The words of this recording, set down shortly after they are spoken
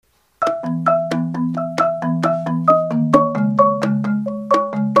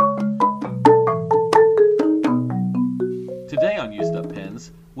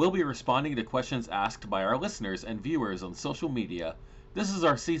responding to questions asked by our listeners and viewers on social media. This is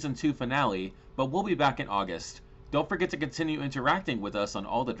our Season 2 finale, but we'll be back in August. Don't forget to continue interacting with us on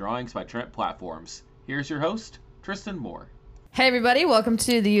all the Drawings by Trent platforms. Here's your host, Tristan Moore. Hey everybody, welcome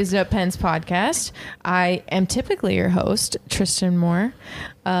to the Used Up Pens podcast. I am typically your host, Tristan Moore,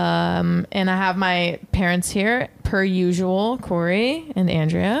 and I have my parents here, per usual, Corey and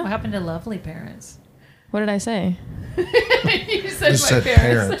Andrea. What happened to lovely parents? What did I say? You said You my said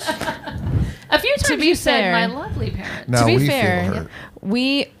parents. A few To times be you said fair- my lovely parents. Now to be we fair, feel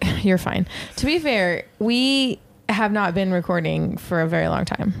hurt. you're fine. To be fair, we have not been recording for a very long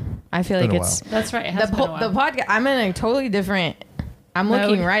time. I feel like Been a it's That's right. It has the been a while. the podcast. I'm in a totally different. I'm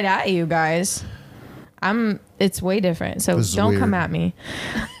looking Mode. right at you guys. It's way different. So This is don't come weird. at me.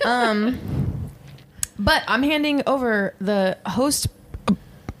 But I'm handing over the host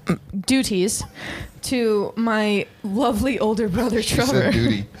duties to my lovely older brother She Trevor. said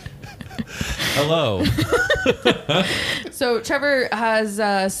duty. Hello. So Trevor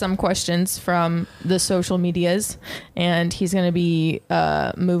has some questions from the social medias, and he's going to be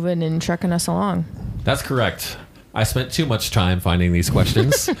moving and trucking us along. That's correct. I spent too much time finding these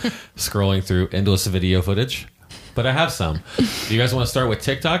questions, scrolling through endless video footage, but I have some. Do you guys want to start with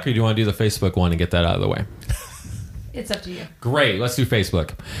TikTok, or do you want to do the Facebook one and get that out of the way? It's up to you. Great. Let's do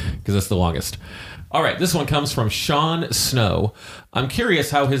Facebook because it's the longest. All right. This one comes from Sean Snow. I'm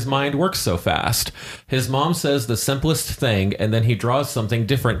curious how his mind works so fast. His mom says the simplest thing, and then he draws something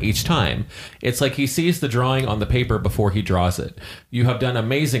different each time. It's like he sees the drawing on the paper before he draws it. You have done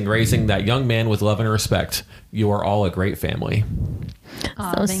amazing raising that young man with love and respect. You are all a great family.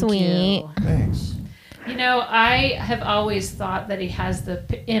 Aw, So thank sweet. you. Thanks. You know, I have always thought that he has the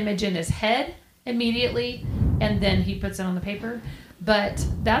image in his head immediately, and then he puts it on the paper. But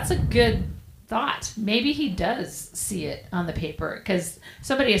that's a good thought. Maybe he does see it on the paper, because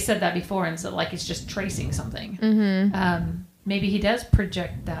somebody has said that before, and so like he's just tracing something. Mm-hmm. Maybe he does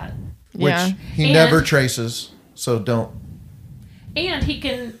project that, Which Yeah. he And- never traces, so don't. and he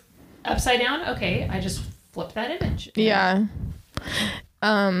can upside down. Okay, I just flip that image. Yeah.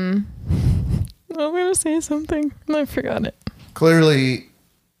 I'm going to say something, and I forgot it. Clearly,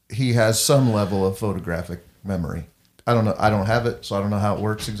 he has some level of photographic memory. I don't know. I don't have it, so I don't know how it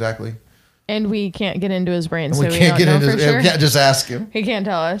works exactly. And we can't get into his brain, And so we we can't don't get know into. for sure. We can't just ask him. He can't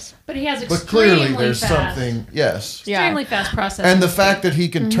tell us. But he has But extremely clearly, there's fast, something. Yes. Yeah. extremely fast processing. And the fact that he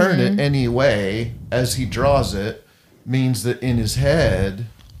can turn Mm-hmm. it any way as he draws it means that in his head,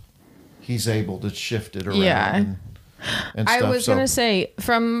 he's able to shift it around. Yeah. And I stuff. was So going to say,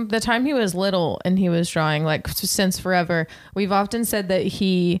 from the time he was little and he was drawing, like since forever, we've often said that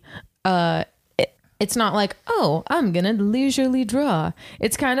he, it's not like, oh, I'm going to leisurely draw.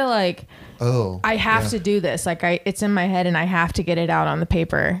 It's kind of like, I have to do this. Like it's in my head and I have to get it out on the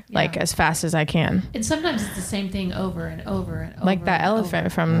paper, like Yeah. as fast as I can. And sometimes it's the same thing over and over and over. Like that and elephant over.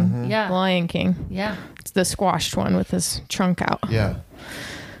 from Yeah. Lion King. Yeah. It's the squashed one with his trunk out. Yeah.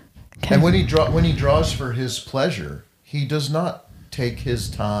 Okay. And when he draws for his pleasure, he does not take his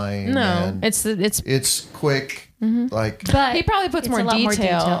time. No, and it's quick. Like But he probably puts it's more a lot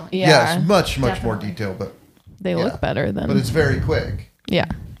detail. Yeah, yes, much more Definitely. detail, but they yeah. look better than. but it's very quick. Yeah.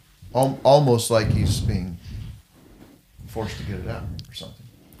 Almost like he's being forced to get it out or something.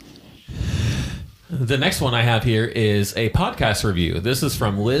 The next one I have here is a podcast review. This is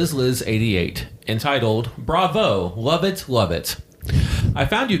from Liz88, entitled Bravo, Love It, Love It. I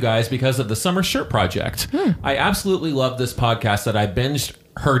found you guys because of the Summer Shirt Project. I absolutely love this podcast that I binged,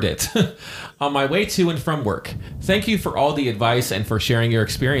 heard it on my way to and from work. Thank you for all the advice and for sharing your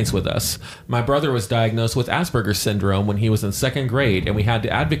experience with us. My brother was diagnosed with Asperger's syndrome when he was in second grade, and we had to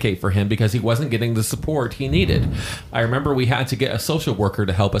advocate for him because he wasn't getting the support he needed. I remember we had to get a social worker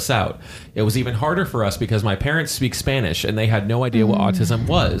to help us out. It was even harder for us because my parents speak Spanish and they had no idea what autism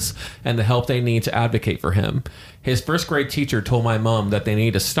was and the help they need to advocate for him. His first grade teacher told my mom that they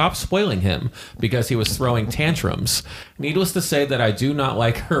need to stop spoiling him because he was throwing tantrums. Needless to say that I do not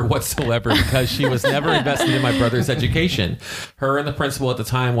like her whatsoever because she was never invested in my brother's education. Her and the principal at the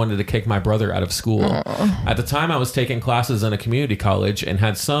time wanted to kick my brother out of school. At the time, I was taking classes in a community college and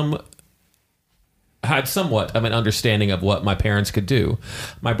had somewhat of an understanding of what my parents could do.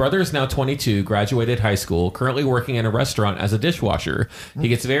 My brother is now 22, graduated high school, currently working in a restaurant as a dishwasher. He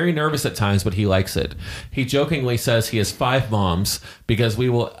gets very nervous at times, but he likes it. He jokingly says he has 5 moms because we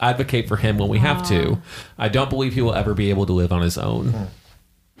will advocate for him when we have to. I don't believe he will ever be able to live on his own.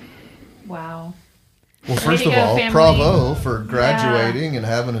 Wow. Well, Way first to of go, all, family. bravo for graduating and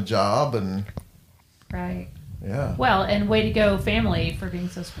having a job and Right. yeah. Well, and way to go, family, for being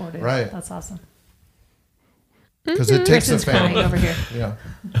so supportive. Right. That's awesome. because it takes a Kristen's crying family. over here. Yeah.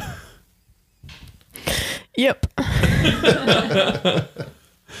 Yep.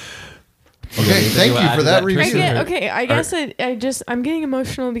 Okay, thank you add for to that that, review. Tristan? I guess I'm getting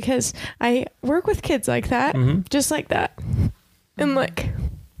emotional because I work with kids like that, just like that. And like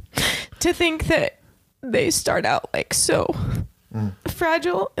to think that they start out like so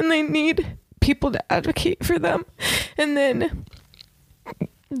fragile and they need people to advocate for them, and then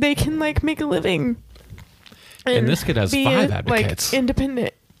they can like make a living. And this kid has be, 5 advocates. Like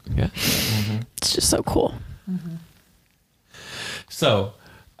independent. Yeah. It's just so cool. So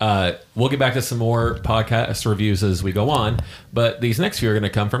we'll get back to some more podcast reviews as we go on, but these next few are going to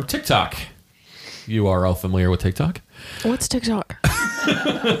come from TikTok. You are all familiar with TikTok? What's TikTok?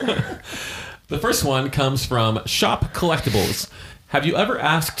 The first one comes from Shop Collectibles. Have you ever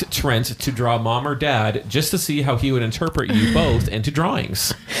asked Trent to draw mom or dad just to see how he would interpret you both into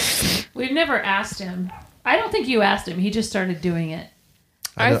drawings? We've never asked him. I don't think you asked him. He just started doing it.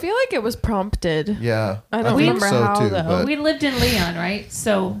 I feel like it was prompted. Yeah. I don't think remember how, though. But We lived in Leon, right?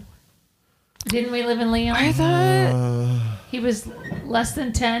 So, didn't we live in Leon? I thought He was less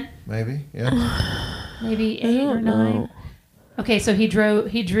than 10, maybe, yeah. maybe 8 or 9. Okay, so he drew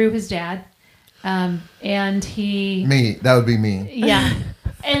his dad, and he Me, that would be me. yeah,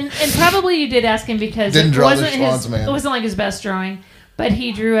 and probably you did ask him because Didn't it draw the wasn't Schwanz his man. it wasn't like his best drawing, but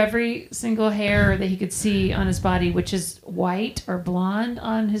he drew every single hair that he could see on his body, which is white or blonde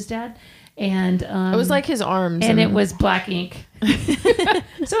on his dad, and it was like his arms, and it was black ink,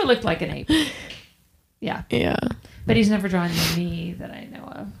 so it looked like an ape. Yeah, yeah. but he's never drawn me that I know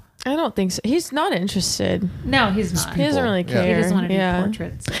of. I don't think so. He's not interested. No, he's not. He doesn't really Yeah. care. He doesn't want to do yeah.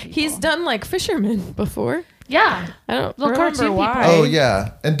 portraits. Of He's people. done like fishermen before. Yeah, I don't Little remember cartoon why. people. Oh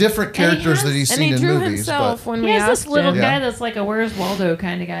yeah, and different characters has- that he's And seen he in drew movies. himself when he we has asked this little him. guy Yeah. that's like a Where's Waldo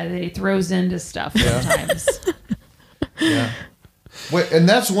kind of guy that he throws into stuff sometimes. Yeah. Wait, and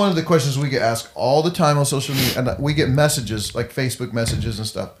that's one of the questions we get asked all the time on social media, and we get messages like Facebook messages and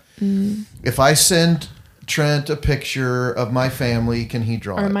stuff. If I send Trent a picture of my family, can he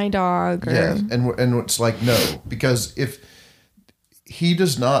draw Or it? my dog. Or, Yeah, and it's like no, because if he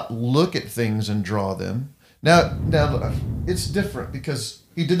does not look at things and draw them, now it's different because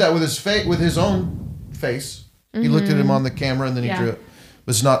he did that with his face, with his own face. He looked at him on the camera and then he Yeah. drew it.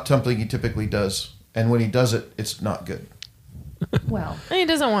 But it's not something he typically does, and when he does it, it's not good. Well, And he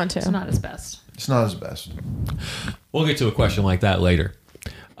doesn't want it's to. not his best. It's not his best. We'll get to a question like that later.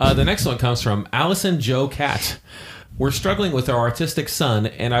 The next one comes from Allison Joe Cat. We're struggling with our artistic son,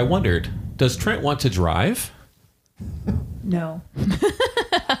 and I wondered, does Trent want to drive? No.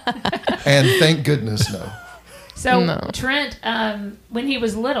 And thank goodness, no. So No. Trent, when he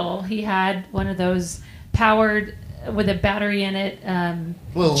was little, he had one of those powered with a battery in it,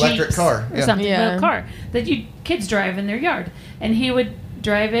 Little electric Jeeps car, or yeah. something, Yeah. little car that you kids drive in their yard, and he would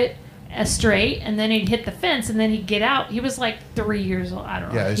drive it straight, and then he'd hit the fence, and then he'd get out. He was like 3 years old. I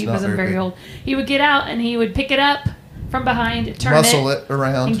don't know. Yeah, he's he not wasn't very very big. old. He would get out, and he would pick it up from behind, turn Muscle it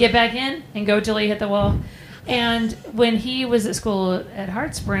around. and get back in and go till he hit the wall. And when he was at school at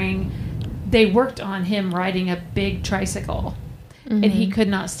Heart Spring, they worked on him riding a big tricycle, and he could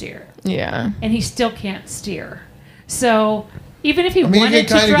not steer, Yeah. and he still can't steer. So even if he I mean, he wanted can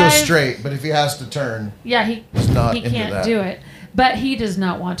to kind of drive, go straight, but if he has to turn, yeah, he not he into can't that. do it. But he does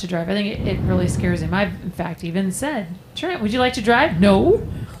not want to drive. I think it really scares him. I've in fact even said, Trent, would you like to drive? No.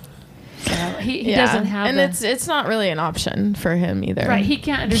 So he doesn't have and the, it's not really an option for him either. right. He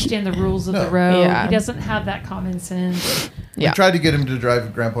can't understand the rules of the No. road. Yeah. He doesn't have that common sense. Yeah. we tried to get him to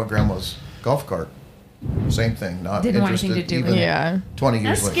drive Grandpa and Grandma's golf cart. Same thing. Not Didn't want interested anything to do even with it. Yeah. 20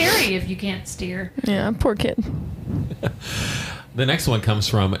 years That's later. scary if you can't steer. Yeah. Poor kid. The next one comes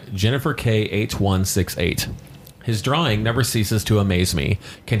from Jennifer K8168. His drawing never ceases to amaze me.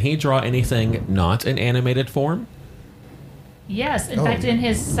 Can he draw anything not in animated form? Yes. In Oh. fact, in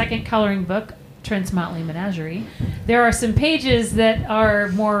his second coloring book, Trent's Motley Menagerie, there are some pages that are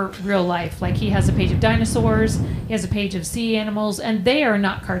more real life. Like he has a page of dinosaurs, he has a page of sea animals, and they are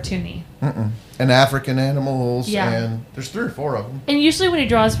not cartoony. And African animals, Yeah. and there's 3 or 4 of them. And usually when he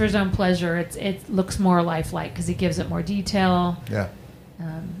draws for his own pleasure, it looks more lifelike because he gives it more detail. Yeah.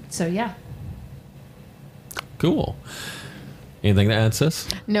 So yeah. Cool. Anything to add, sis?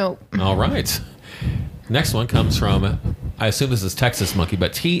 Nope. All right. Next one comes from, I assume this is Texas Monkey,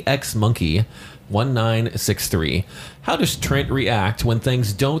 but TX Monkey 1963. How does Trent react when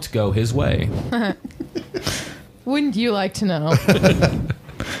things don't go his way? Wouldn't you like to know?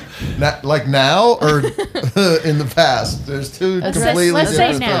 Not, like now or in the past? There's 2 completely let's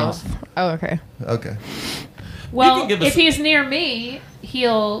say different now. things. Oh, okay. Okay. Well, can give us- if he's near me,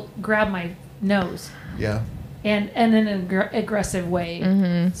 he'll grab my nose. Yeah. and in an aggressive way.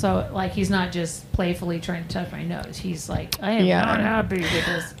 Mm-hmm. So like he's not just playfully trying to touch my nose. He's like, I am Yeah. not happy with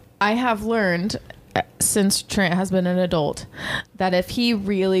this. I have learned since Trent has been an adult that if he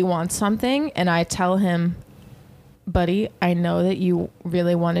really wants something and I tell him, buddy, I know that you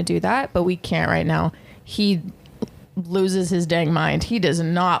really want to do that, but we can't right now, he loses his dang mind. He does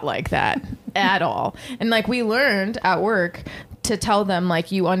not like that at all. And like we learned at work to tell them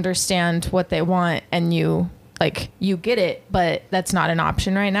like you understand what they want and you get it, but that's not an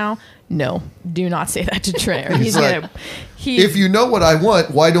option right now. No, do not say that to Trent. Or He's like, if you know what I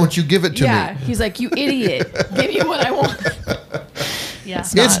want, why don't you give it to yeah, me? he's like, you idiot. Give me what I want. Yeah.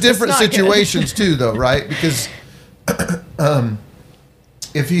 not- It's different it's not good. situations too, though, right? Because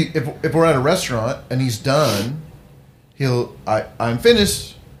if we're at a restaurant and he's done, I'm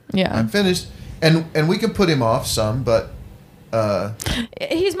finished. Yeah. I'm finished, and we can put him off some, but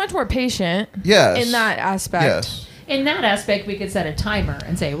He's much more patient yes, in that aspect. yes, In that aspect, we could set a timer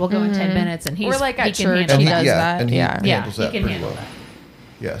and say we'll go in 10 minutes, and he's Or like at he can church, handle he that. does that. and he Yeah. Yeah, handles he that can pretty handle well. that.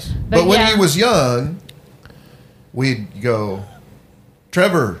 Yes, But but when yeah. he was young, we'd go,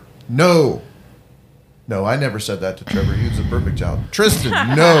 Trevor, no. No, I never said that to Trevor. He was a perfect child.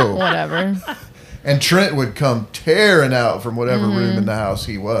 Tristan, no. Whatever. And Trent would come tearing out from whatever Mm-hmm. room in the house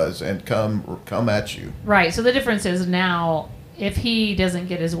he was and come at you. Right. So the difference is now, if he doesn't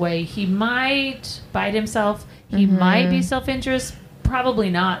get his way, he might bite himself. He might be self-interest. Probably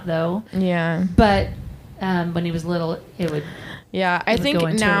not, though. Yeah. But when he was little, it would. Yeah. I would think go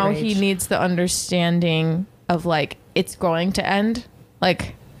into a now he rage. needs the understanding of like, it's going to end.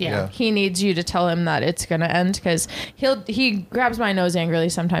 Like, Yeah. he needs you to tell him that it's going to end because he grabs my nose angrily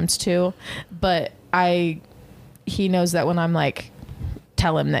sometimes too. But he knows that when I'm like,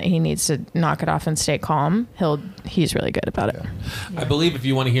 tell him that he needs to knock it off and stay calm, he's really good about it. I believe if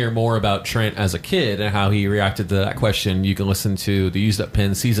you want to hear more about Trent as a kid and how he reacted to that question, you can listen to the Used Up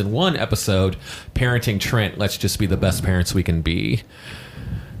Pen Season 1 episode, Parenting Trent, Let's Just Be the Best Parents We Can Be.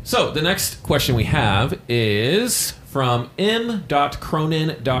 So the next question we have is from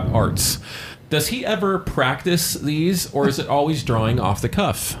m.cronin.arts. Does he ever practice these, or is it always drawing off the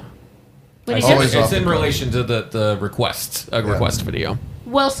cuff? When I he guess Always it's off the in cuff. relation to the request video.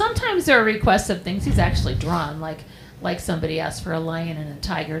 Well, sometimes there are requests of things he's actually drawn, like somebody asked for a lion and a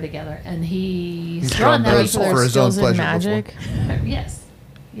tiger together, and he's drawn that those before. for his own Skills in pleasure magic.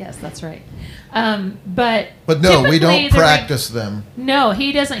 Yes, that's right. But no, we typically don't the practice them. No,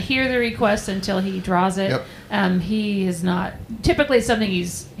 he doesn't hear the request until he draws it. Yep. He is not typically something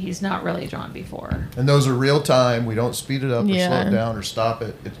he's not really drawn before. And those are real time. We don't speed it up or slow Yeah. it down or stop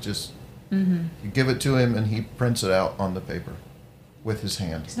it. It's just you give it to him and he prints it out on the paper with his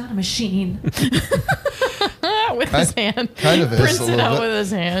hand. He's not a machine. With his hand. Kind of is Prints a it little out bit. with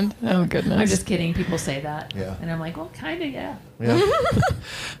his hand. Oh, goodness. I'm just kidding. People say that. Yeah. And I'm like, well, kind of, yeah. Yeah.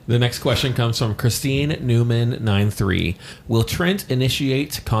 The next question comes from Christine Newman 93. Will Trent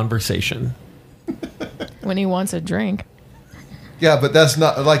initiate conversation? When he wants a drink. Yeah, but that's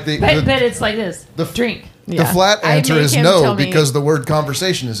not like But it's like this. the- Drink. the Yeah. flat I answer make is him no tell me- because the word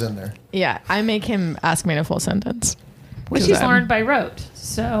conversation is in there. Yeah, I make him ask me in a full sentence. Which 'Cause he's I'm- learned by rote.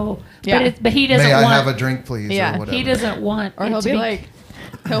 So, Yeah. but he doesn't May I want. have a drink, please? Yeah. Or whatever. He doesn't want. Or it he'll to be like,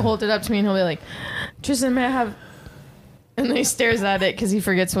 he'll hold it up to me and he'll be like, Tristan, may I have... And then he stares at it because he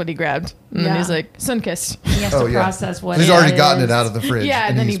forgets what he grabbed. And then Yeah. he's like, sun-kissed. he has Oh, to yeah. process what He's it already is. gotten it out of the fridge. Yeah,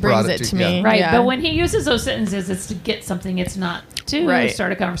 and then he he's brought brings it to me. yeah. Right, Yeah. but when he uses those sentences, it's to get something. It's not to Right.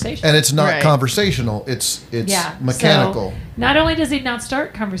 start a conversation. And it's not Right. conversational. It's yeah, mechanical. So not only does he not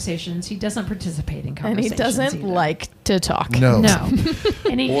start conversations, he doesn't participate in And conversations. he doesn't either. like to talk. no. No,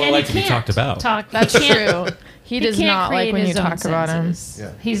 and he Or and like he to be can't talked about. Talk. That's he can't- true. He he does can't not like create when you his own talk about him. sentences. Yeah.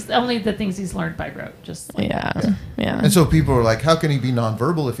 He's only the things he's learned by rote. Just like Yeah. Yeah. And so people are like, how can he be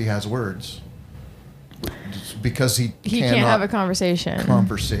nonverbal if he has words? Because he He can't have a conversation.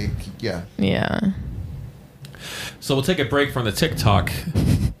 conversate. Yeah. Yeah. So we'll take a break from the TikTok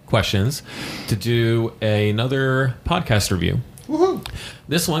questions to do another podcast review. Woohoo.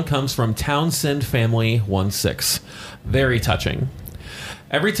 This one comes from Townsend Family 16. Very touching.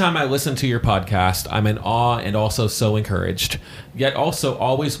 Every time I listen to your podcast, I'm in awe and also so encouraged, yet also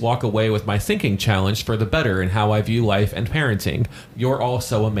always walk away with my thinking challenged for the better in how I view life and parenting. You're all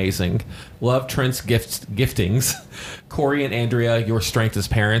so amazing. Love Trent's giftings. Corey and Andrea, your strength as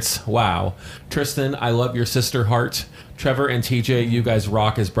parents. Wow. Tristan, I love your sister heart. Trevor and TJ, you guys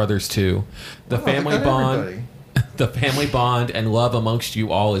rock as brothers too. The Wow, they family got bond. everybody. The family bond and love amongst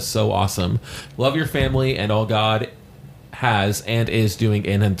you all is so awesome. Love your family and all God has and is doing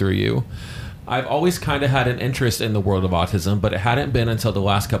in and through you. I've always kind of had an interest in the world of autism, but it hadn't been until the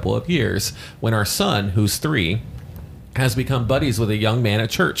last couple of years when our son, who's 3, has become buddies with a young man at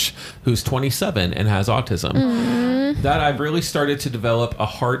church who's 27 and has autism. That I've really started to develop a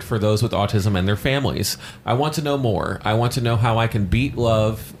heart for those with autism and their families. I want to know more. I want to know how I can beat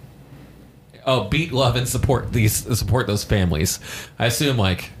love and support those families. I assume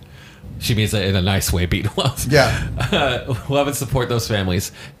like she means it in a nice way, beat love. Yeah. Love and support those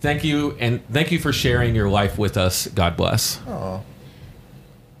families. Thank you, and thank you for sharing your life with us. God bless. Oh,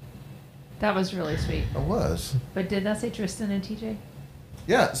 That was really sweet. it was. But did that say Tristan and TJ?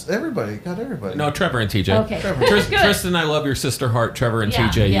 Yes, everybody. Got everybody. No, Trevor and TJ. Okay. Trevor. Tris- Good. Tristan, I love your sister heart. Trevor and Yeah,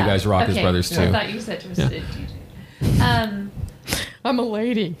 TJ, yeah. you guys rock as Okay. brothers I too. thought you said Tristan and TJ. I'm a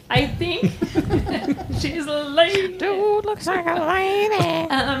lady. I think she's a lady. Dude looks like a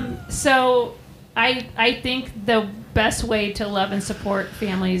lady. So I think the best way to love and support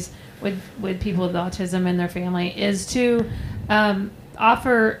families with people with autism and their family is to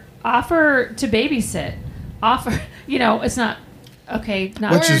offer to babysit. Offer, it's not okay,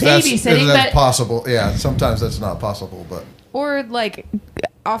 not Which is that's babysitting, but possible. Yeah, sometimes that's not possible, but Or like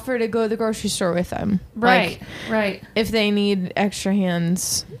offer to go to the grocery store with them. right, Like, right. if they need extra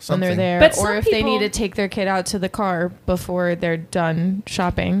hands when Something. they're there, But or some if they people- need to take their kid out to the car before they're done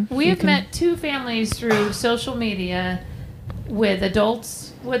shopping. We you have can- met 2 families through social media with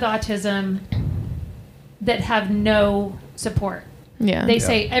adults with autism that have no support. Yeah. They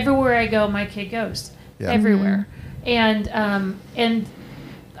say everywhere I go, my kid goes. Yeah. Everywhere. And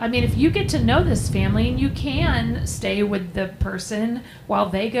I mean, if you get to know this family and you can stay with the person while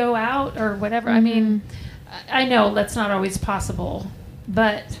they go out or whatever. I mean, I know that's not always possible,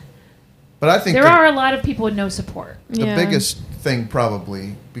 but I think there the, are a lot of people with no support. the Yeah. biggest thing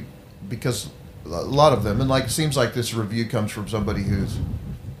probably because a lot of them, and like it seems like this review comes from somebody who's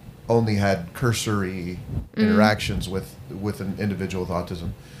only had cursory interactions with an individual with autism,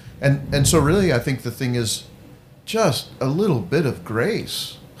 and so really I think the thing is just a little bit of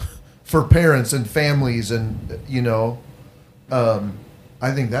grace for parents and families, and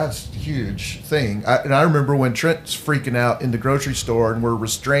I think that's a huge thing. I remember when Trent's freaking out in the grocery store and we're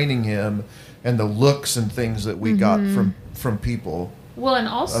restraining him, and the looks and things that we got from people. Well, and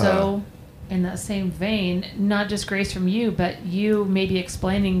also in that same vein, not just grace from you, but you maybe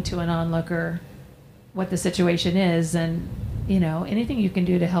explaining to an onlooker what the situation is, and anything you can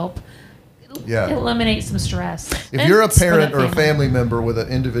do to help Yeah. eliminate some stress. If And you're a for parent that or a family. family member with an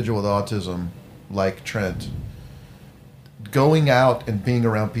individual with autism, like Trent, going out and being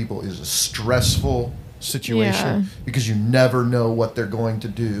around people is a stressful situation Yeah. because you never know what they're going to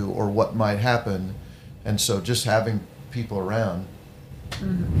do or what might happen. And so just having people around.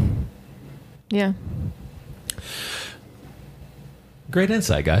 Yeah. Great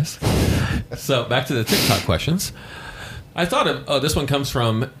insight, guys. So back to the TikTok questions. I thought of this one comes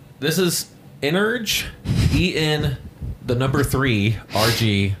from this is Energ EN the number 3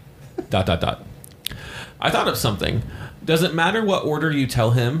 RG ... I thought of something. Does it matter what order you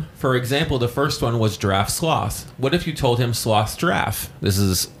tell him? For example, the first one was giraffe sloth. What if you told him sloth giraffe? This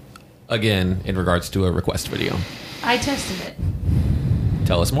is again in regards to a request video. I tested it.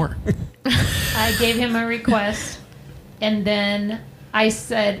 Tell us more. I gave him a request, and then I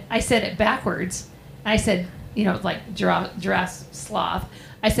said it backwards. I said, like giraffe sloth.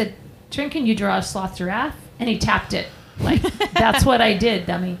 I said, Trent, can you draw a sloth giraffe? And he tapped it. Like, that's what I did,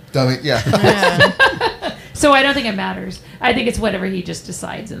 dummy. Dummy, yeah. Yeah. So I don't think it matters. I think it's whatever he just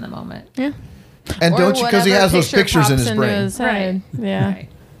decides in the moment. Yeah. And Or don't you, because he whatever has those picture pictures in pops his into brain. his head. Yeah. Right.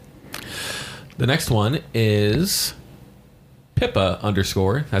 The next one is Pippa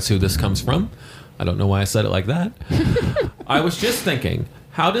 _ That's who this comes from. I don't know why I said it like that. I was just thinking,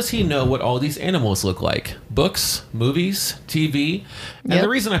 how does he know what all these animals look like? Books, movies, TV? And Yep. the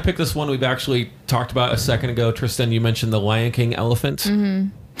reason I picked this one, we've actually talked about a second ago. Tristan, you mentioned the Lion King elephant.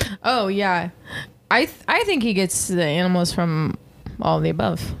 Oh yeah. I think he gets the animals from all of the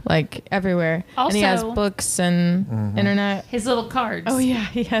above, like everywhere. And he has Also- books and internet. His little cards. Oh yeah,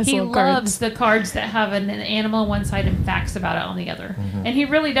 he has He little loves cards. the cards that have an animal on one side and facts about it on the other. And he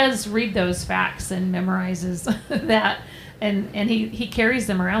really does read those facts and memorizes that. And he carries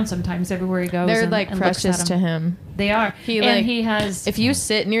them around sometimes everywhere he goes. They're and, like and looks precious at to them. him. They are. He, and like- he has. If you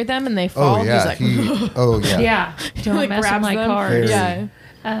sit near them and they fall, Oh, yeah. he's like, Oh, yeah. yeah, don't like mess with grabs my them. cards. Yeah.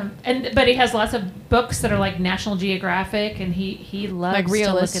 But he has lots of books that are like National Geographic, and he loves Like to look at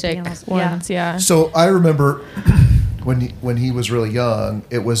the realistic animals. ones. Yeah. So I remember when he was really young,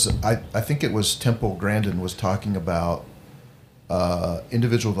 it was I think it was Temple Grandin was talking about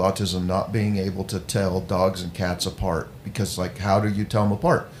individuals with autism not being able to tell dogs and cats apart, because like, how do you tell them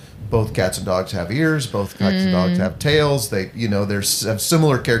apart? Both cats and dogs have ears. Both cats and dogs have tails. They, have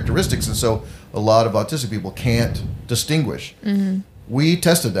similar characteristics, and so a lot of autistic people can't distinguish. We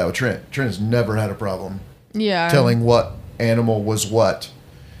tested that with Trent. Trent has never had a problem Yeah. telling what animal was what,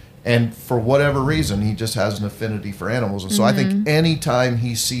 and for whatever reason, he just has an affinity for animals. And so I think anytime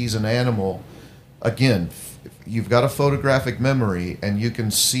he sees an animal, again, you've got a photographic memory, and you can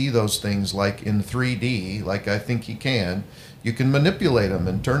see those things like in 3D, like I think he can. You can manipulate them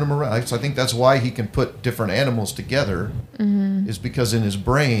and turn them around. So I think that's why he can put different animals together, is because in his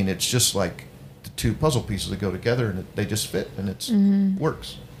brain, it's just like the two puzzle pieces that go together, and they just fit, and it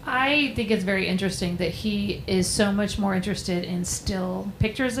works. I think it's very interesting that he is so much more interested in still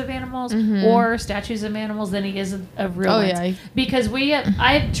pictures of animals or statues of animals than he is of real ones. Yeah. Because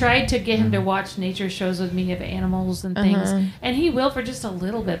I've tried to get him to watch nature shows with me of animals and things, and he will for just a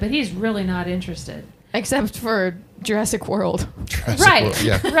little bit, but he's really not interested. Except for Jurassic World. Jurassic Right, World,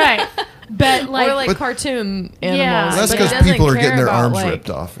 yeah. right. But Or like But- cartoon Yeah. animals. That's but he because doesn't people are care getting their about, arms like- ripped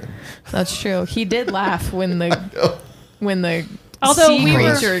off. That's true. He did laugh when the Although sea we were-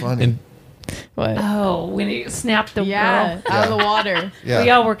 That's creature. funny. What? oh, when he snapped the Yeah, girl. out of the water. Yeah. We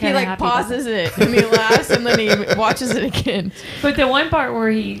all were He kind of like happy about pauses it and he laughs and then he watches it again. But the one part where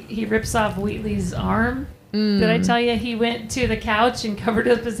he rips off Wheatley's arm, did I tell you he went to the couch and covered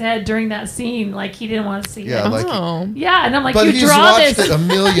up his head during that scene like he didn't want to see Yeah, it? like- Oh. Yeah, and I'm like, But you he's draw watched this. it a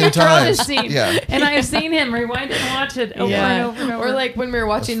million you draw times. this scene. Yeah. And I have seen him rewind it and watch it over and over and over. Or like when we were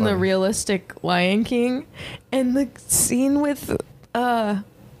watching the funny. realistic Lion King and the scene with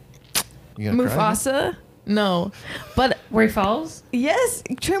You gonna cry? Mufasa. No, but where he falls. yes,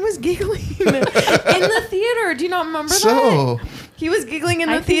 Trent was giggling in the theater. Do you not remember So, that? He was giggling in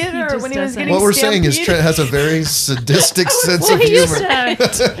I the think he theater just when he was doesn't. getting what we're saying is stampeded. Trent has a very sadistic sense Well, of he used, humor.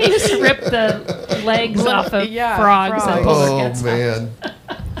 he used to rip the legs off of Yeah, frogs and frogs. polar Oh, cats. man.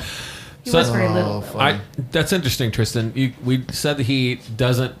 He So- was very Oh, little. funny. That's interesting, Tristan. We said that he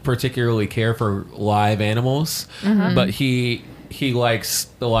doesn't particularly care for live animals, but he likes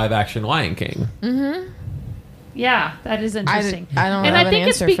the live action Lion King. Yeah, that is interesting. I don't and have I an think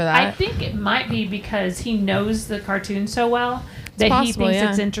answer it's for that. I think it might be because he knows the cartoon so well that possible, he thinks yeah.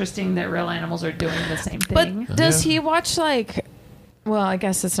 it's interesting that real animals are doing the same But thing. does Yeah. he watch like? Well, I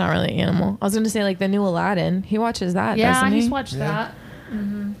guess it's not really animal. I was going to say like the new Aladdin. He watches that. yeah, doesn't he? he's watched Yeah.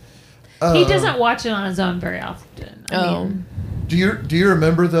 that. He doesn't watch it on his own very often. I Oh. mean, Do you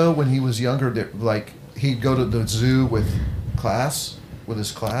remember though when he was younger that like he'd go to the zoo with his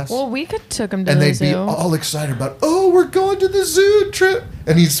class? Well, we took him to and the they'd zoo. be all excited about, oh, we're going to the zoo trip,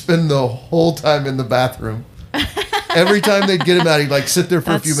 and he'd spend the whole time in the bathroom. Every time they'd get him out, he'd like sit there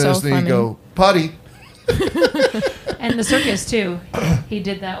for That's a few minutes, so and then he'd funny. go potty. and the circus too. He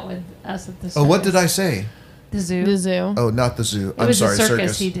did that with us at the circus. Oh, what did I say? The zoo. the zoo. Oh, not the zoo. It was the I'm sorry,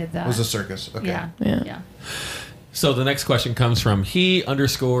 circus he did that. It was a circus. Okay. Yeah. Yeah. Yeah. So the next question comes from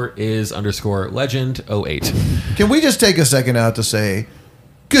he_is_legend08. Can we just take a second out to say,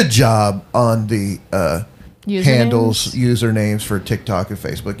 good job on the Usernames? handles, usernames for TikTok and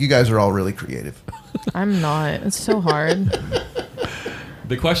Facebook. You guys are all really creative. I'm not. It's so hard.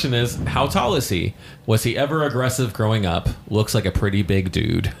 The question is, how tall is he? Was he ever aggressive growing up? Looks like a pretty big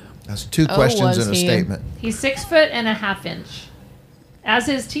dude. That's two Oh, questions was and a he? statement. He's 6'1.5" inches, as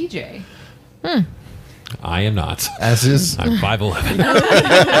is TJ. I am not. As is. I'm 5'11".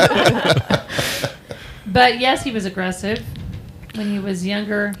 But yes, he was aggressive when he was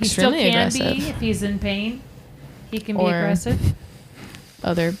younger. He Extremely still can aggressive. be if he's in pain. He can be Or- aggressive.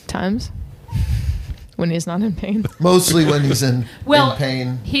 Other times when he's not in pain. Mostly when he's in Well,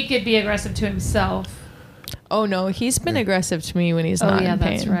 pain. he could be aggressive to himself. Oh no, he's been aggressive to me when he's Oh not yeah, in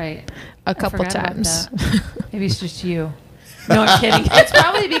pain. that's right. A couple forgot about times. that. Maybe it's just you. No, I'm kidding. It's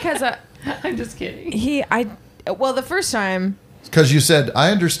probably because I'm just kidding. the first time Because you said,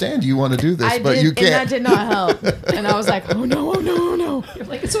 I understand you want to do this, I but did, you and can't. that did not help. And I was like, oh no, oh no, oh no. You're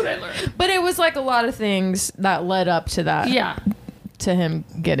like, it's what I learned. But it was like a lot of things that led up to that. Yeah. To him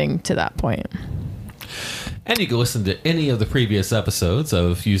getting to that point. And you can listen to any of the previous episodes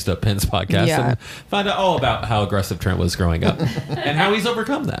of Used Up Pens podcast Yeah. and find out all about how aggressive Trent was growing up and how he's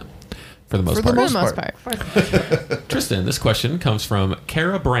overcome that for the most For the part. For the most part. part. Tristan, this question comes from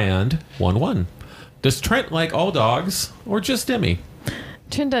Kara Brand 11. Does Trent like all dogs or just Demi?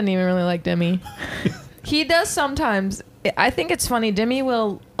 Trent doesn't even really like Demi. He does sometimes. I think it's funny. Demi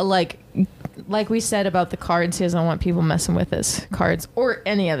will like we said about the cards. He doesn't want people messing with his cards or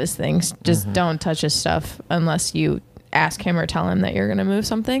any of his things. Just don't touch his stuff unless you ask him or tell him that you're going to move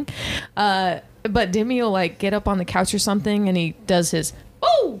something. but Demi will like get up on the couch or something, and he does his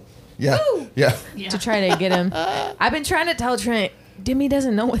oh Yeah. Ooh. Yeah. to try to get him. I've been trying to tell Trent. Demi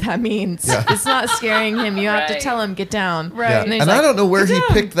doesn't know what that means. Yeah. It's not scaring him. You have to Right. tell him, get down. Right. Yeah. And he's And I like, don't know where "Get he down,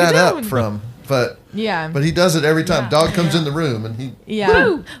 picked get that up down." from, but Yeah. he does it every time. Yeah. Dog comes Yeah. in the room and he Yeah.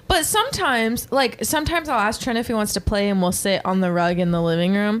 Woo! But sometimes I'll ask Trent if he wants to play, and we'll sit on the rug in the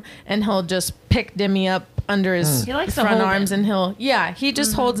living room, and he'll just pick Demi up under his He likes to front hold arms, him. and he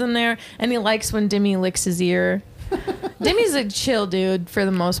just holds him there, and he likes when Demi licks his ear. Demi's a chill dude for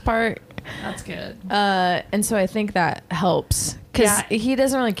the most part. That's good. And so I think that helps because Yeah. he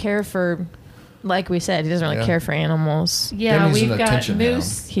doesn't really care for, like we said, he doesn't really Yeah. care for animals. Yeah, Demi's we've an got attention hound.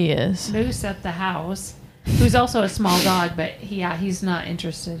 Moose. He is. Moose at the house, who's also a small dog, but he's not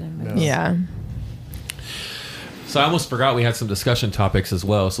interested in Moose. Yeah. So I almost forgot we had some discussion topics as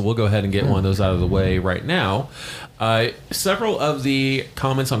well. So we'll go ahead and get one of those out of the way right now. Several of the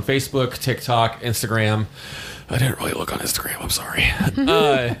comments on Facebook, TikTok, Instagram. I didn't really look on Instagram. I'm sorry.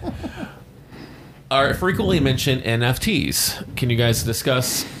 Are frequently mentioned NFTs. Can you guys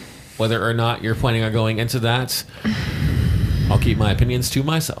discuss whether or not you're planning on going into that? I'll keep my opinions to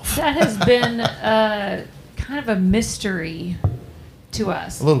myself. That has been kind of a mystery to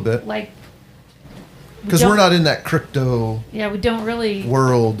us. A little bit. Like, because we're not in that crypto Yeah, we don't really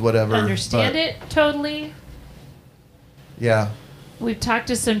world, whatever. understand but, it totally. Yeah. We've talked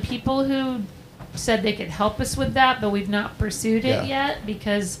to some people who said they could help us with that, but we've not pursued it Yeah. yet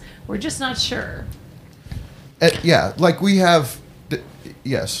because we're just not sure. Yeah, like we have,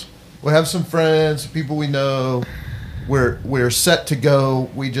 yes, we have some friends, people we know. We're set to go.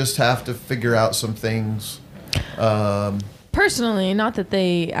 We just have to figure out some things. Personally, not that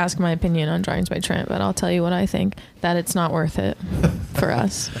they ask my opinion on Drawings by Trent, but I'll tell you what I think, that it's not worth it for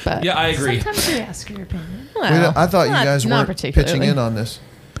us. But Yeah, I agree. Sometimes we ask your opinion. well, I thought you not- guys not weren't particularly. pitching in on this.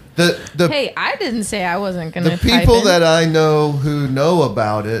 The Hey, I didn't say I wasn't going the to. people that I know who know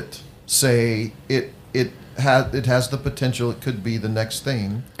about it say it has the potential. It could be the next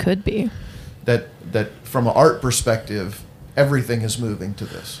thing. could be. That from an art perspective, everything is moving to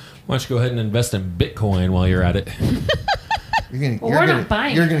this. Why don't you go ahead and invest in Bitcoin while you're at it? Well, we're not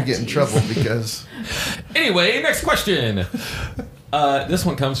buying You're gonna get in NFTs. trouble because Anyway, next question. This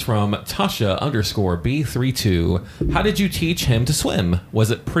one comes from Tasha_B32. How did you teach him to swim?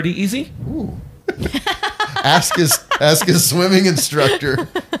 Was it pretty easy? ask his swimming instructor.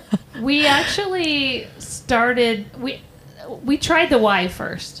 We actually started. We tried the Y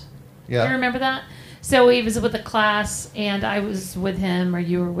first. Yeah. You remember that? So he was with a class, and I was with him, or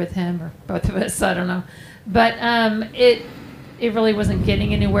you were with him, or both of us. I don't know, but it really wasn't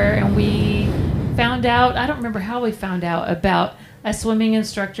getting anywhere, and we found out. I don't remember how we found out about a swimming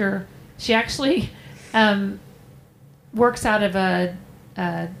instructor. She actually works out of a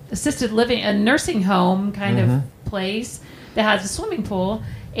assisted living, a nursing home kind of place that has a swimming pool,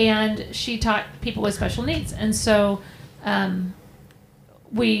 and she taught people with special needs, and so.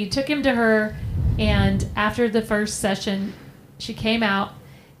 We took him to her, and after the first session, she came out,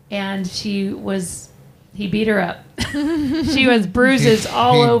 and he beat her up. She was bruises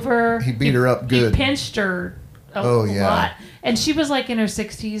all over. He beat her up good. He pinched her a Oh, yeah. lot. And she was like in her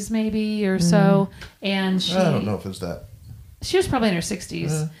 60s maybe or so. And she I don't know if it's that. she was probably in her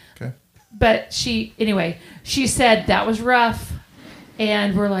 60s. Okay. But she said that was rough.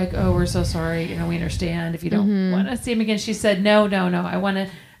 And we're like, oh, we're so sorry. We understand if you don't want to see him again. She said, no. I want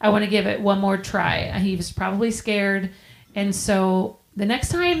to give it one more try. He was probably scared. And so the next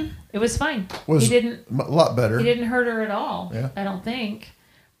time it was fine. Was he didn't a lot better. He didn't hurt her at all. Yeah. I don't think.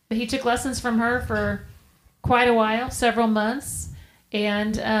 But he took lessons from her for quite a while, several months.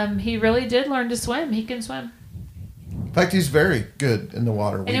 And he really did learn to swim. He can swim. In fact, he's very good in the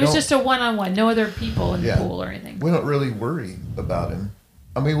water. And it was just a one-on-one, no other people in Yeah. the pool or anything. We don't really worry about him.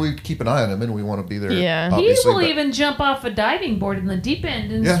 I mean, we keep an eye on him, and we want to be there. Yeah. He He obviously, will but- even jump off a diving board in the deep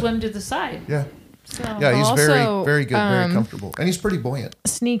end and Yeah. swim to the side. Yeah, So, yeah, he's Also, very, very good, very um, comfortable, and he's pretty buoyant.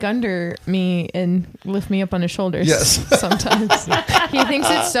 Sneak under me and lift me up on his shoulders. Yes. Sometimes he thinks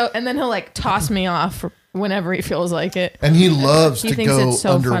it's so, and then he'll like toss me off whenever he feels like it. And he loves He to thinks go it's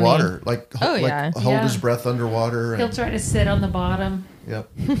so underwater, like Oh, yeah. hold Yeah. his breath underwater. he'll And, try to sit on the bottom. yep.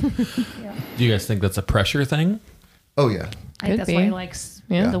 Do you guys think that's a pressure thing? Oh yeah. I think Could that's why he be. likes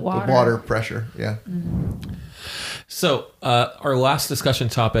Yeah. the water. The water pressure. Yeah. So our last discussion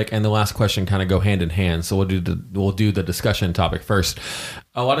topic and the last question kind of go hand in hand. So we'll do the discussion topic first.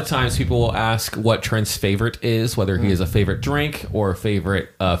 A lot of times people will ask what Trent's favorite is, whether he has a favorite drink or a favorite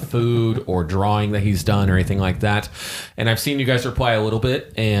food or drawing that he's done or anything like that. And I've seen you guys reply a little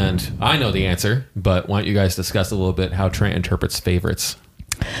bit, and I know the answer, but why don't you guys discuss a little bit how Trent interprets favorites?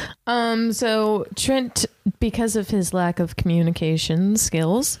 So Trent, because of his lack of communication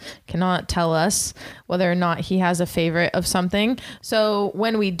skills, cannot tell us whether or not he has a favorite of something. So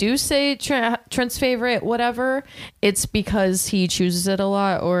when we do say Trent's favorite, whatever, it's because he chooses it a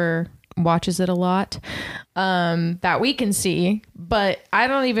lot or watches it a lot, that we can see. But I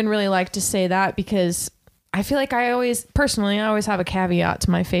don't even really like to say that because I feel like I always have a caveat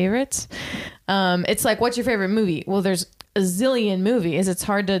to my favorites. It's like, what's your favorite movie? Well, there's a zillion movies. It's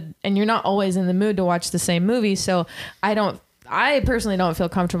hard to, and you're not always in the mood to watch the same movie. So I personally don't feel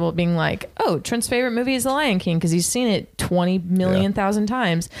comfortable being like, oh, Trent's favorite movie is The Lion King because he's seen it 20 million thousand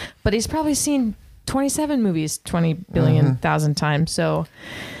times, but he's probably seen 27 movies 20 billion thousand times. So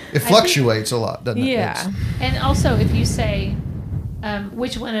It fluctuates a lot, doesn't it? yeah. And also, if you say,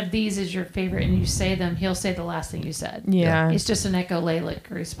 which one of these is your favorite, and you say them, he'll say the last thing you said. Yeah. It's just an echolalic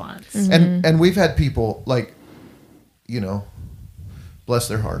response. And we've had people like, bless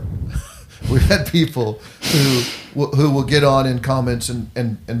their heart. We've had people who will get on in comments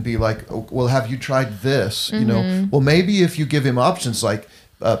and be like, oh, well, have you tried this? Well, maybe if you give him options like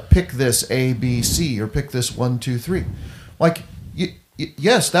pick this A, B, C, or pick this 1, 2, 3. Like,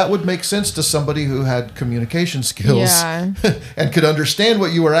 yes, that would make sense to somebody who had communication skills and could understand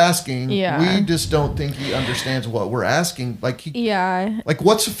what you were asking. Yeah. We just don't think he understands what we're asking. Like, Like,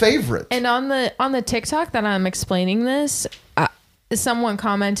 what's a favorite? And on the TikTok that I'm explaining this, someone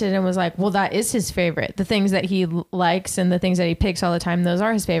commented and was like, well, that is his favorite. The things that he likes and the things that he picks all the time, those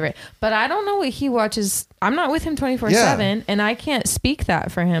are his favorite. But I don't know what he watches. I'm not with him 24/7, and I can't speak that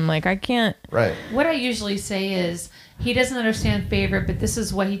for him. Like, I can't. Right. What I usually say is, he doesn't understand favorite, but this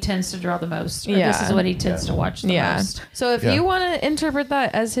is what he tends to draw the most. Or this is what he tends to watch the most. So if you want to interpret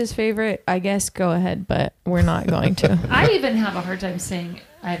that as his favorite, I guess go ahead, but we're not going to. I even have a hard time saying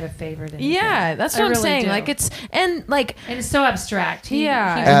I have a favorite. Yeah, that's what I'm saying. Like, it's, and it's so abstract. He would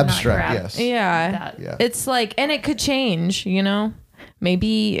not Abstract, grab yes. Yeah. It's like, and it could change,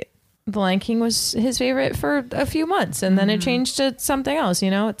 maybe The Lion King was his favorite for a few months and then it changed to something else,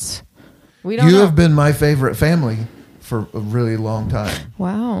 it's, we don't know. You have been my favorite family for a really long time.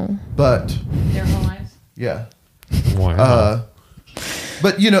 Wow. But their whole lives. yeah. Wow.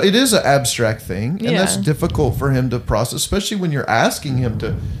 But it is an abstract thing, and that's Yeah. difficult for him to process, especially when you're asking him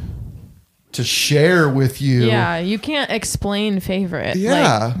to share with you. Yeah, you can't explain favorite.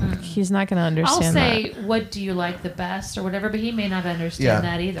 Yeah. Like, he's not going to I'll understand say, what do you like the best or whatever, but he may not understand Yeah.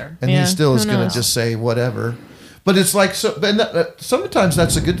 that either. And Yeah, he still is who going to knows? just say whatever. But it's like, sometimes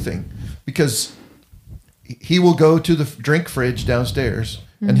that's a good thing, because he will go to the drink fridge downstairs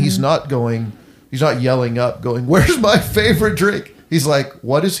and he's not yelling up going, where's my favorite drink? He's like,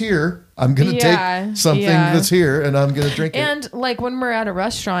 what is here? I'm going to take something that's here and I'm going to drink it. And like when we're at a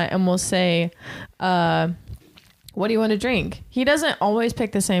restaurant and we'll say, what do you want to drink? He doesn't always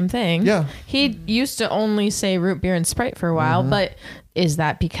pick the same thing. Yeah. He used to only say root beer and Sprite for a while, but is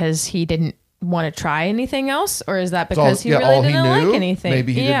that because he didn't want to try anything else? Or is that because he really didn't like anything?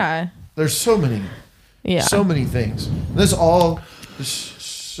 Maybe he didn't. There's so many things. There's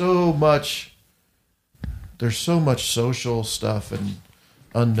so much. There's so much social stuff and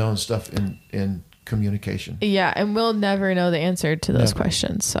unknown stuff in communication. Yeah, and we'll never know the answer to those Never.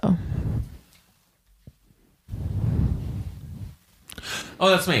 questions. So, Oh,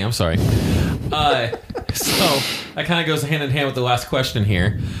 that's me. I'm sorry. So that kind of goes hand in hand with the last question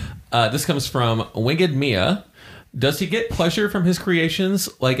here. This comes from Winged Mia. Does he get pleasure from his creations?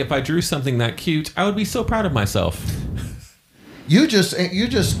 Like, if I drew something that cute, I would be so proud of myself. You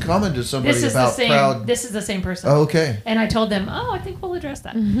just commented somebody This is about the same. proud. This is the same person. Oh, okay. And I told them, I think we'll address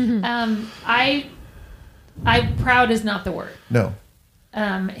that. I proud is not the word. No.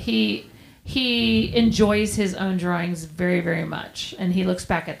 He enjoys his own drawings very, very much, and he looks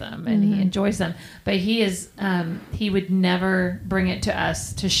back at them and he enjoys them. But he would never bring it to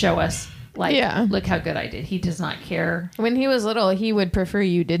us to show us, like, look how good I did. He does not care. when he was little, he would prefer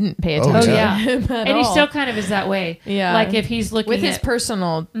you didn't pay Oh, attention yeah. to him at And he all. still kind of is that way. Yeah. Like if he's looking with his at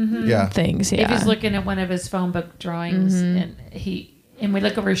personal Yeah. things. Yeah. if he's looking at one of his phone book drawings and we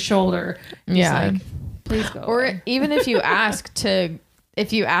look over his shoulder, he's Yeah. like, please go. Or away. even if you ask to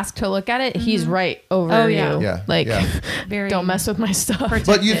look at it, he's right over Oh, you. yeah. Yeah. Like, Yeah. Very don't mess with my stuff.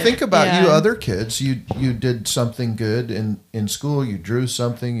 But you think about you Yeah. other kids. You did something good in school. You drew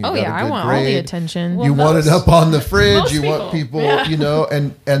something. You Oh got yeah, a I good want all the grade. attention. Well, You want it most- up on the fridge. most You want people. people,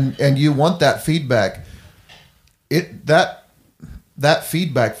 and you want that feedback. That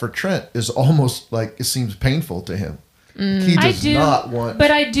feedback for Trent is almost like it seems painful to him. He I does do, not want.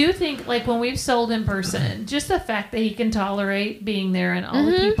 but I do think, like, when we've sold in person, just the fact that he can tolerate being there and all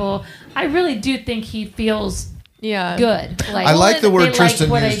the people, I really do think he feels Yeah. good. Like, I like the they word like Tristan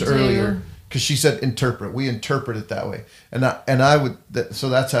what I used do. earlier because she said interpret. We interpret it that way, and I would. So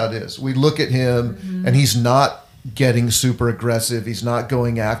that's how it is. We look at him, Mm-hmm. and he's not getting super aggressive. He's not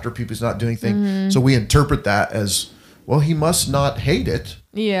going after people. He's not doing things. Mm-hmm. So we interpret that as, well, he must not hate it.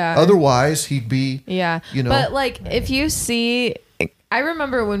 Yeah. Otherwise, he'd be. Yeah. You know. But like if you see I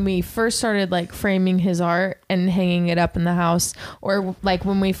remember when we first started like framing his art and hanging it up in the house, or like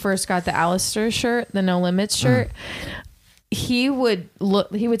when we first got the Alistair shirt, the No Limits shirt, he would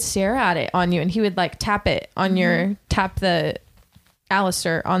stare at it on you and he would like tap it on tap the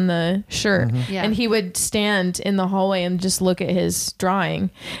Alistair on the shirt. Yeah. And he would stand in the hallway and just look at his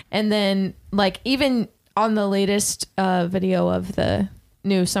drawing. And then like even on the latest video of the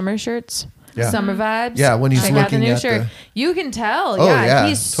new summer shirts, Yeah. summer vibes. Yeah, when he's check out the looking new at shirt. the- You can tell. Oh, yeah, yeah,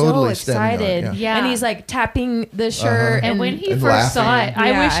 he's totally so standing on it, excited. yeah. And he's like tapping the shirt. And when he and first saw laughing. it, I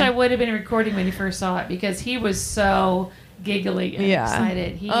Yeah. wish I would have been recording when he first saw it because he was so giggly and Yeah.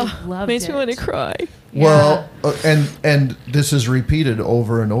 excited. He loved makes it. me want to cry. Well, and this is repeated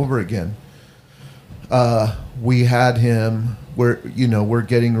over and over again. We had him. We're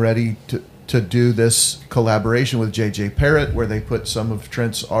getting ready to do this collaboration with JJ Parrott, where they put some of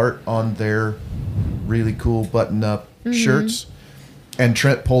Trent's art on their really cool button-up shirts. And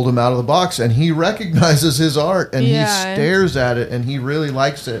Trent pulled him out of the box, and he recognizes his art, and he stares at it, and he really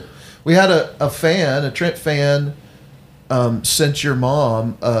likes it. We had a Trent fan, sent your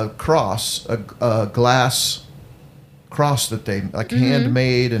mom a cross, a glass cross that they like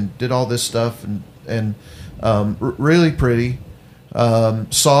handmade and did all this stuff, and really pretty.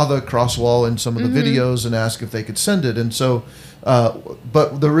 Saw the cross wall in some of the videos and asked if they could send it. And so,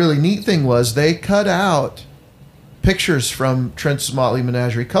 but the really neat thing was they cut out pictures from Trent's Motley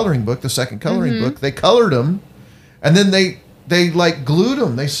Menagerie coloring book, the second coloring book. They colored them, and then they like glued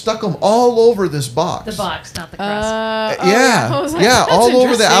them. They stuck them all over this box. The box, not the cross. I was like, yeah, that's all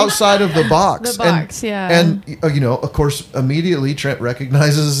over the interesting. outside of the box. The box, yeah. And of course, immediately Trent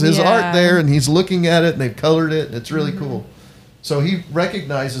recognizes his Yeah. art there, and he's looking at it, and they've colored it. And it's really cool. So he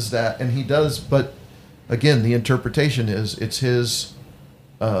recognizes that, and he does. But again, the interpretation is it's his.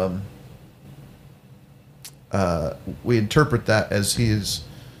 We interpret that as his.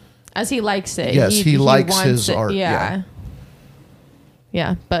 As he likes it. Yes, he likes wants his it. art, yeah.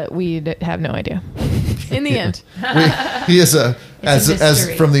 Yeah, but we have no idea. In the end. He is as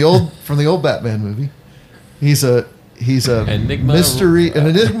mystery. from the old Batman movie. He's a Enigma. mystery, an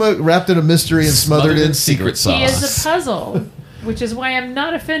enigma wrapped in a mystery and smothered in secret sauce. He is a puzzle, which is why I'm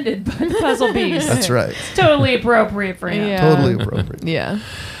not offended by the puzzle piece. That's right. It's totally appropriate for him. Yeah. Totally appropriate. Yeah.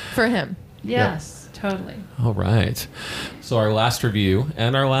 For him. Yes, totally. All right. So our last review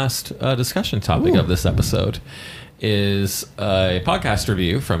and our last discussion topic of this episode is a podcast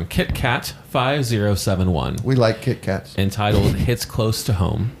review from KitKat5071 We like Kit Kats. entitled Hits Close to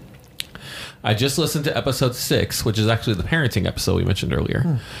Home. I just listened to episode 6, which is actually the parenting episode we mentioned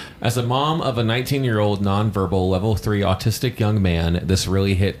earlier. As a mom of a 19-year-old nonverbal level 3 autistic young man, this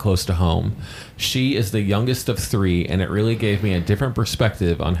really hit close to home. She is the youngest of 3, and it really gave me a different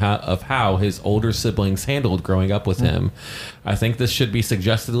perspective on how his older siblings handled growing up with him. I think this should be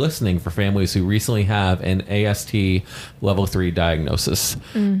suggested listening for families who recently have an AST level 3 diagnosis.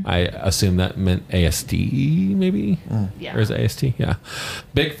 I assume that meant ASD, maybe? Yeah. Or is it AST? Yeah.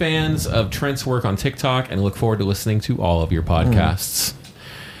 Big fans of Trent's work on TikTok and look forward to listening to all of your podcasts.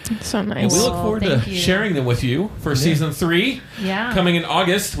 So And nice. we look Well, forward to thank you. sharing them with you for season 3. Yeah. Coming in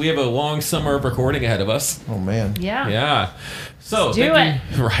August. We have a long summer of recording ahead of us. Oh man. Yeah. Yeah. So Let's do thank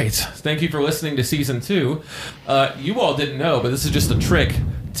you, right. Thank you for listening to season 2. You all didn't know, but this is just a trick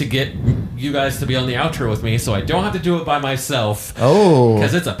to get you guys to be on the outro with me, so I don't have to do it by myself. Oh.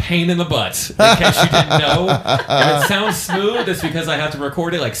 Because it's a pain in the butt. In case you didn't know, if it sounds smooth, it's because I have to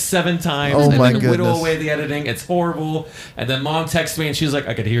record it like 7 times Oh and my then whittle goodness. away the editing. It's horrible. And then Mom texts me and she's like,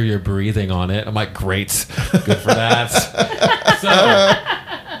 "I could hear your breathing on it." I'm like, "Great, good for that." So,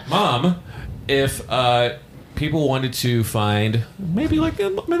 Mom, if people wanted to find maybe like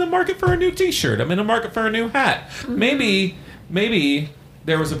I'm in the market for a new T-shirt, I'm in the market for a new hat, maybe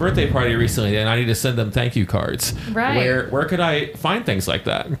there was a birthday party recently and I need to send them thank you cards. Right. Where could I find things like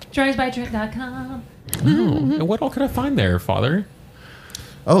that? DriveByTrent.com. And what all could I find there, Father?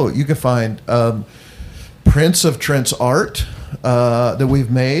 Oh, you can find prints of Trent's art that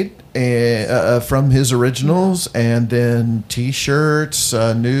we've made from his originals, and then T-shirts,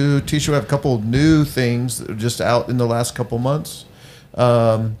 new T-shirt. We have a couple of new things that are just out in the last couple months.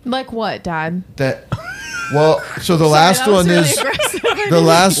 Like what, Dad? That Well, so the last one is the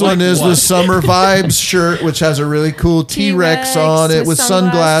last one is the Summer Vibes shirt, which has a really cool T-Rex on it with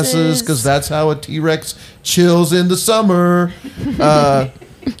sunglasses, because that's how a T-Rex chills in the summer.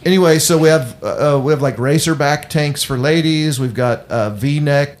 Anyway, so we have like racerback tanks for ladies. We've got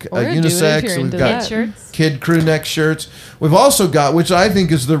V-neck Or do it if unisex. you're We've into got that. Shirts. kid crew neck shirts. We've also got, which I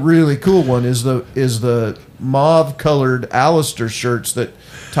think is the really cool one, is the mauve colored Alistair shirts that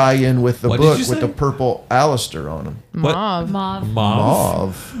tie in with the What did book you with say? the purple Alistair on them. Mauve. Mauve.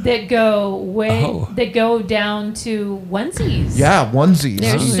 Mauve. That go way. Oh. That go down to onesies. Yeah, onesies.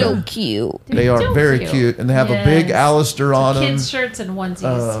 They're Yeah. so cute. They are so very cute, and they have a big Yes. Alistair on them. Kids shirts and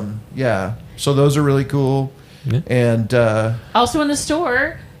onesies. Yeah, so those are really cool. Yeah. And Also in the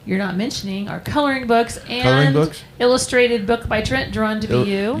store, you're not mentioning our coloring books and Coloring books? illustrated book by Trent, drawn to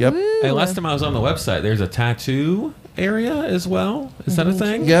be you. Yep. Hey, last time I was on the website, there's a tattoo area as well. Is that a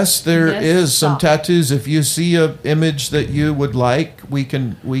thing? Yes, there Yes, is some stop. tattoos. If you see a image that you would like, we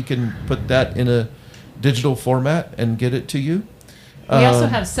can put that in a digital format and get it to you. We also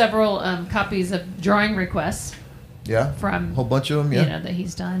have several copies of drawing requests Yeah, from a whole bunch of them. Yeah, that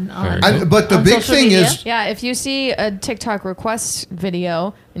he's done Very on. cool. but the on big social thing media. is, Yeah, if you see a TikTok request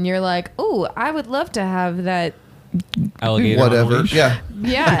video and you're like, "Oh, I would love to have that," Alligator on a whatever. leash. Yeah,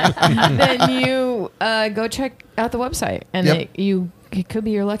 yeah, then you go check out the website, and Yep. it could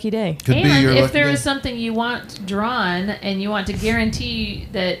be your lucky day. could be And your if lucky there day. is something you want drawn and you want to guarantee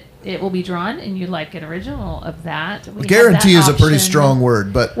that it will be drawn and you'd like an original of that, we have Guarantee that is a pretty option. strong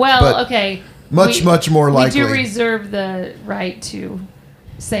word, but Well, but okay. much more likely. We do reserve the right to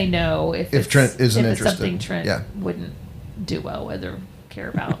say no if it's, Trent isn't if it's interested. something Trent Yeah. wouldn't do well with or care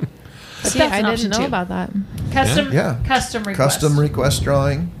about. But See, that's I an didn't option know too. about that. Custom, Yeah. custom request. Custom request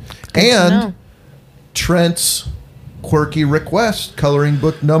drawing, Good to and know. Trent's quirky request coloring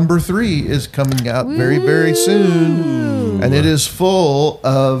book number 3 is coming out very soon, and it is full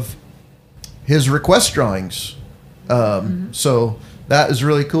of his request drawings. So that is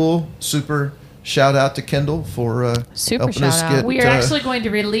really cool. Super shout out to Kendall for Super helping us shout out. get We are actually going to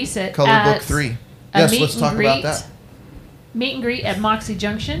release it color at book 3. a Yes, meet let's and talk greet, about that. Meet and greet at Moxie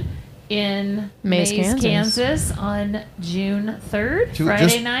Junction in Mays, Mays, Kansas. Kansas on June 3rd, Two- Friday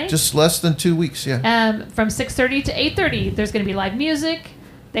just, night. just less than 2 weeks. Yeah. From 6:30 to 8:30. There's going to be live music.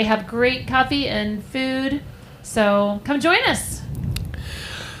 They have great coffee and food. So come join us.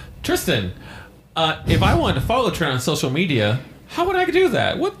 Tristan, if I wanted to follow Trent on social media, how would I do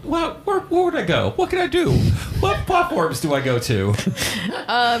that? Where would I go? What can I do? What platforms do I go to?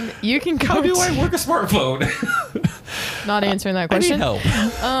 You can go. How do I to- work a smartphone? Not answering that I need question. help.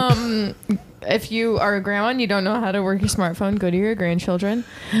 If you are a grandma and you don't know how to work your smartphone, go to your grandchildren.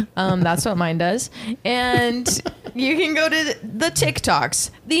 That's what mine does. And you can go to the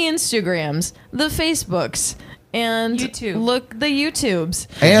TikToks, the Instagrams, the Facebooks, and YouTube. look the YouTubes.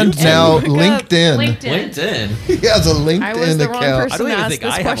 And YouTube. now Look up LinkedIn. LinkedIn. He has a I was LinkedIn the wrong account. I person don't to even ask think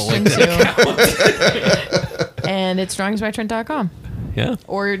this I have a question LinkedIn to. And it's drawingsbytrent.com. Yeah.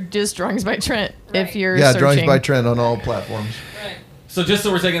 Or just Drawings by Trent if Right. you're Yeah, searching. Drawings by Trent on all platforms. So just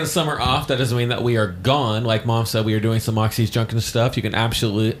so we're taking the summer off, that doesn't mean that we are gone. Like Mom said, we are doing some Moxie's Junkin' stuff. You can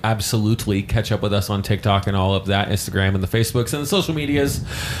absolutely catch up with us on TikTok and all of that, Instagram and the Facebooks and the social medias.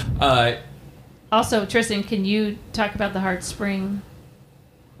 Also, Tristan, can you talk about the Heart Spring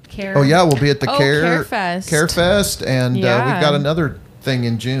Care? Oh yeah, we'll be at the Oh, Care Carefest. Fest, and Yeah. we've got another thing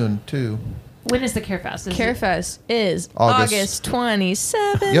in June too. When is the Care Fest? Is it Carefest is August. August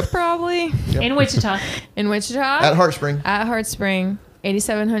 27th, Yep. probably, in Wichita? in Wichita. At Heart Spring. At Heart Spring,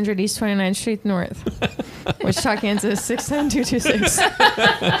 8700 East 29th Street North, Wichita, Kansas 69226.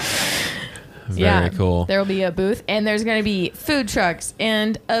 Very cool. There will be a booth, and there's going to be food trucks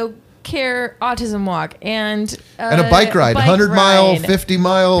and a Care Autism Walk and And a bike ride, 100-mile,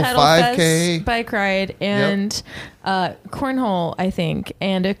 50-mile, Pedal 5K. Fest bike ride, and cornhole, I think,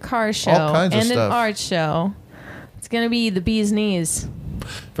 and a car show, kinds of and stuff. an art show. It's going to be the bee's knees.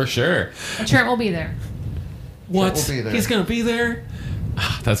 For sure. And Trent will be there. What? will be there. He's going to be there?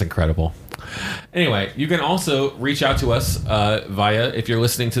 Ah, that's incredible. Anyway, you can also reach out to us via, if you're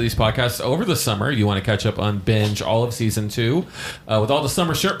listening to these podcasts over the summer, you want to catch up on binge all of season 2 with all the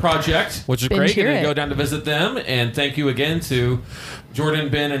Summer Shirt Project, which is Binge great. hear You're going it. to go down to visit them. And thank you again to Jordan,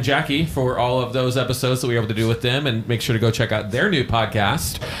 Ben, and Jackie for all of those episodes that we were able to do with them. And make sure to go check out their new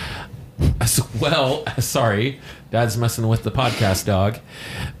podcast. As well, sorry, Dad's messing with the podcast dog.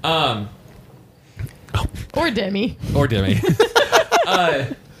 Or Demi. Or Demi.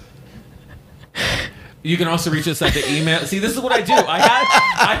 You can also reach us at the email. See, this is what I do. I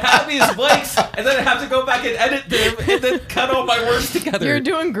have these blanks, and then I have to go back and edit them, and then cut all my words together. You're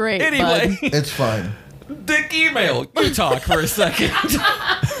doing great, Anyway, bud. It's fine. Dick email. You talk for a second.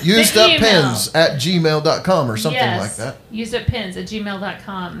 Useduppens@gmail.com or something yes. like that.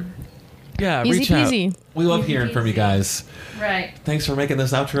 Useduppens@gmail.com. Yeah, Easy reach out. peasy. We love Easy hearing from you peasy. guys. Right. Thanks for making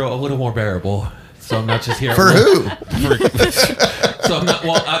this outro a little more bearable. So I'm not just here For who? So I'm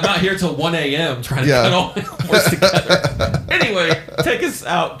not here till 1 a.m. trying to Yeah. cut all my words together. Anyway, take us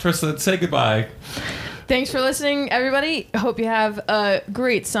out, Tristan. Say goodbye. Thanks for listening, everybody. Hope you have a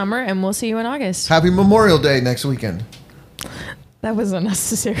great summer, and we'll see you in August. Happy Memorial Day next weekend. That was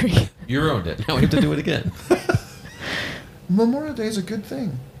unnecessary. You ruined it. Now we have to do it again. Memorial Day is a good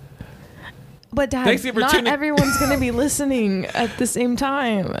thing. But Dad, Thanks for not tuning- everyone's going to be listening at the same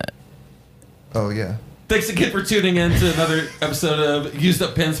time. Oh, yeah. Thanks again for tuning in to another episode of Used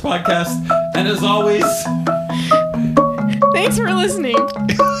Up Pens podcast. And as always, Thanks for listening.